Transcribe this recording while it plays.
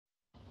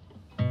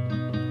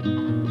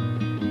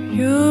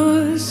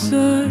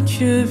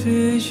such a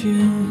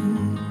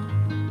vision,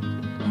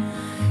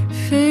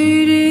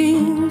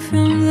 fading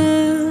from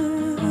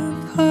the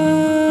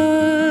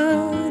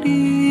party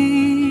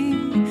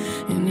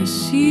in a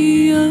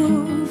sea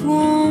of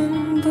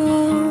warm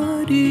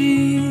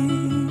bodies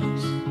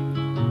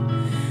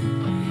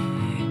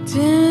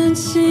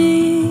dancing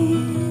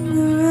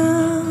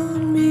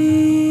around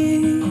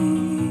me,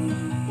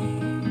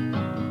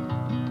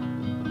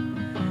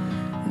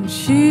 and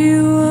she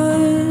was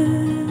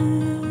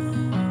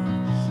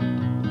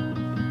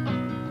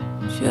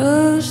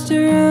just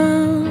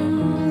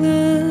around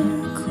the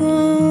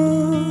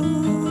corner.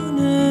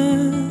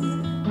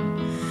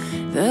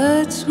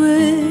 That's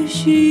where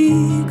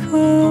she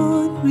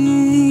called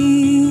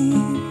me.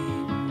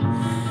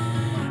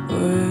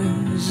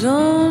 Was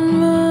on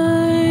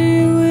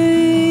my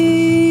way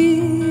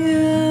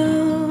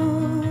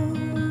out,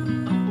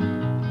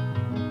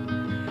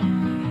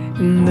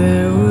 and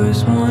there was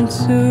once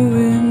a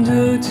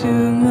window to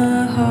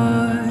my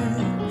heart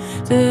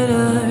that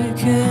I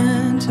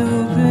can't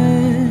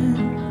open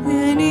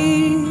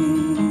anymore.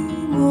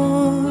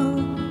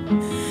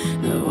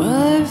 Now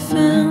I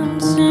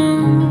found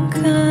some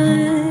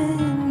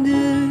kind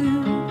of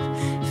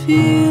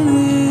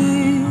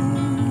feeling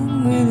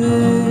with a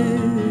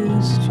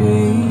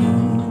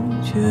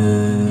stranger,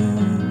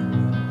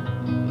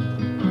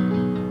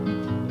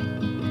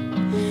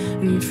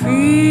 and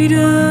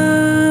freedom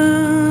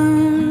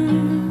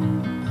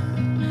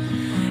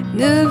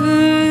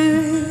never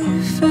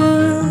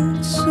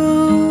felt so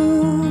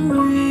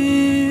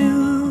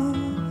real.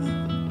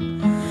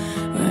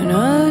 When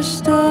I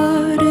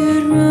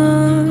started running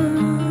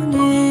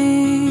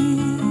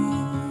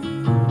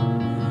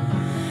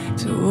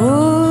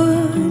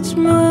towards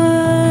myself,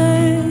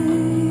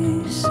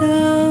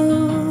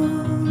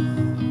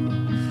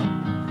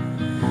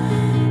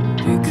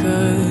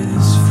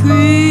 because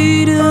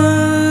freedom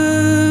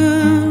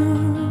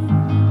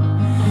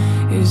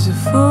is a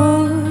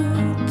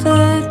force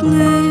that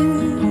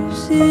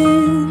lives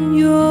in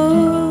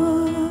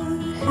your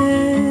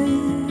head,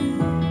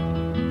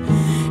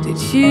 that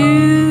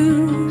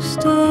you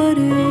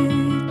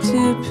started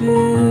to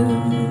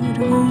build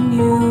when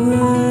you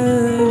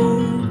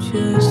were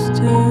just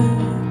a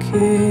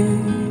kid.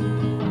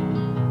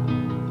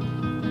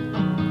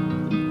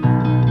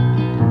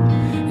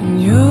 And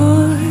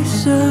you're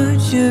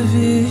such a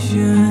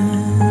vision,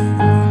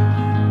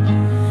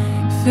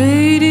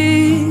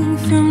 fading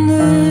from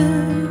the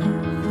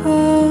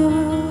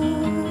party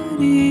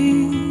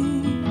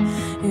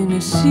in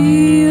a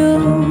sea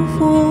of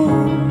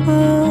warm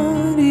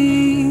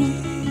bodies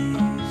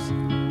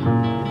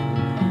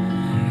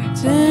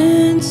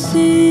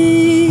dancing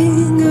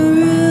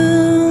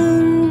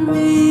around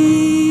me.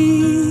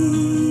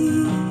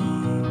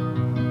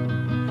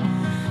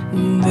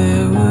 And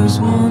there was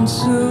once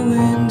a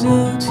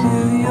window to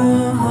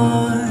your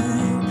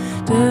heart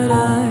that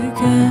I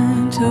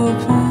can't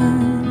open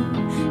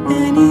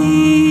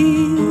anymore.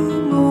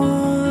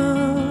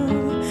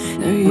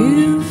 Now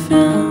you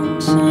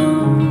found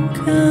some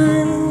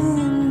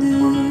kind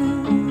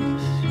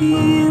of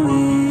feeling